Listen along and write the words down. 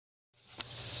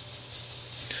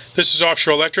This is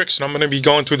Offshore Electrics, and I'm going to be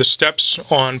going through the steps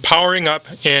on powering up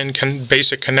and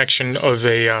basic connection of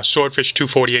a Swordfish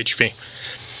 240 Hifei.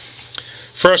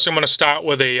 First, I'm going to start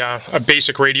with a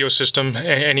basic radio system.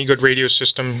 Any good radio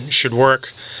system should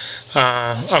work.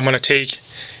 I'm going to take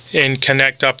and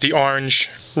connect up the orange,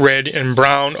 red, and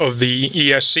brown of the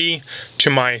ESC to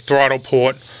my throttle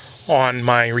port on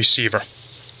my receiver.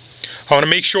 I want to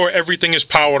make sure everything is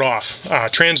powered off,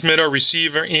 transmitter,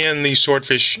 receiver, and the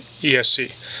Swordfish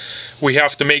ESC. We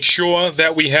have to make sure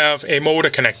that we have a motor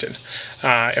connected.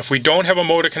 If we don't have a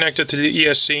motor connected to the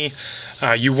ESC,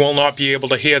 you will not be able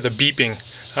to hear the beeping.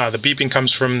 The beeping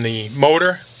comes from the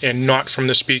motor and not from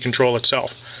the speed control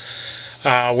itself.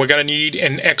 We're going to need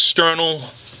an external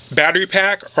battery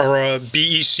pack or a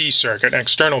BEC circuit, an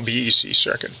external BEC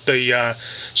circuit. The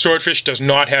Swordfish does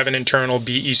not have an internal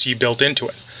BEC built into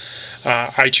it.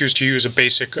 I choose to use a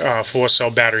basic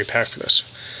 4-cell battery pack for this.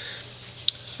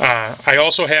 I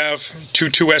also have two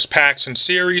 2S packs in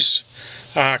series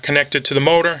connected to the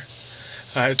motor.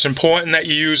 It's important that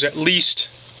you use at least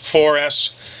 4S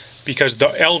because the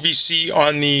LVC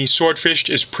on the Swordfish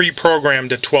is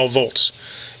pre-programmed at 12 volts.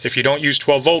 If you don't use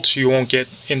 12 volts, you won't get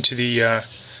into the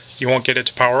you won't get it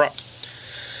to power up.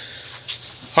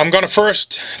 I'm going to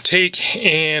first take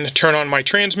and turn on my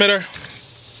transmitter.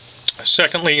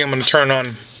 Secondly, I'm going to turn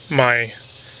on my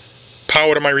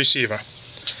power to my receiver.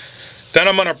 Then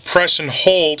I'm going to press and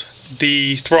hold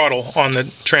the throttle on the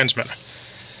transmitter.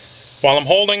 While I'm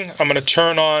holding, I'm going to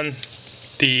turn on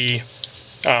the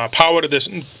power to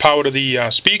the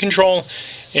speed control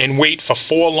and wait for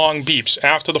 4 long beeps.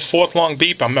 After the 4th long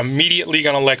beep, I'm immediately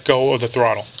going to let go of the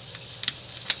throttle.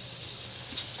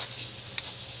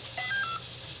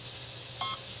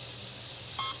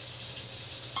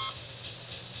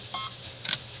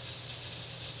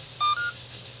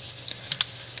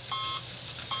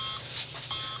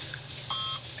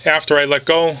 After I let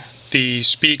go, the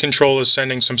speed control is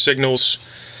sending some signals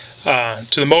to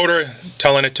the motor,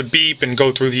 telling it to beep and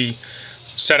go through the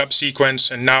setup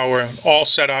sequence. And now we're all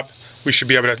set up. We should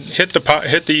be able to hit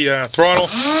the throttle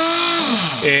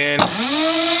and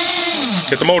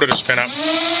get the motor to spin up.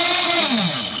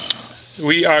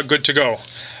 We are good to go.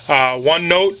 One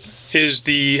note is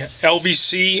the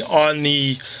LVC on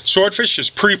the Swordfish is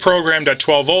pre-programmed at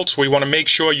 12 volts. We want to make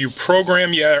sure you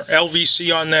program your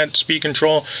LVC on that speed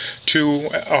control to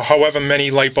however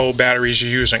many light bulb batteries you're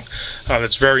using.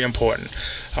 That's very important.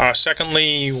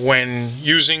 Secondly, when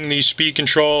using the speed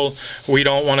control, we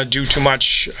don't want to do too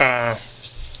much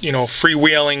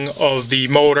freewheeling of the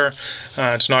motor.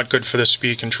 It's not good for the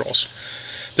speed controls.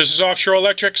 This is Offshore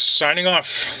Electrics signing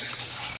off.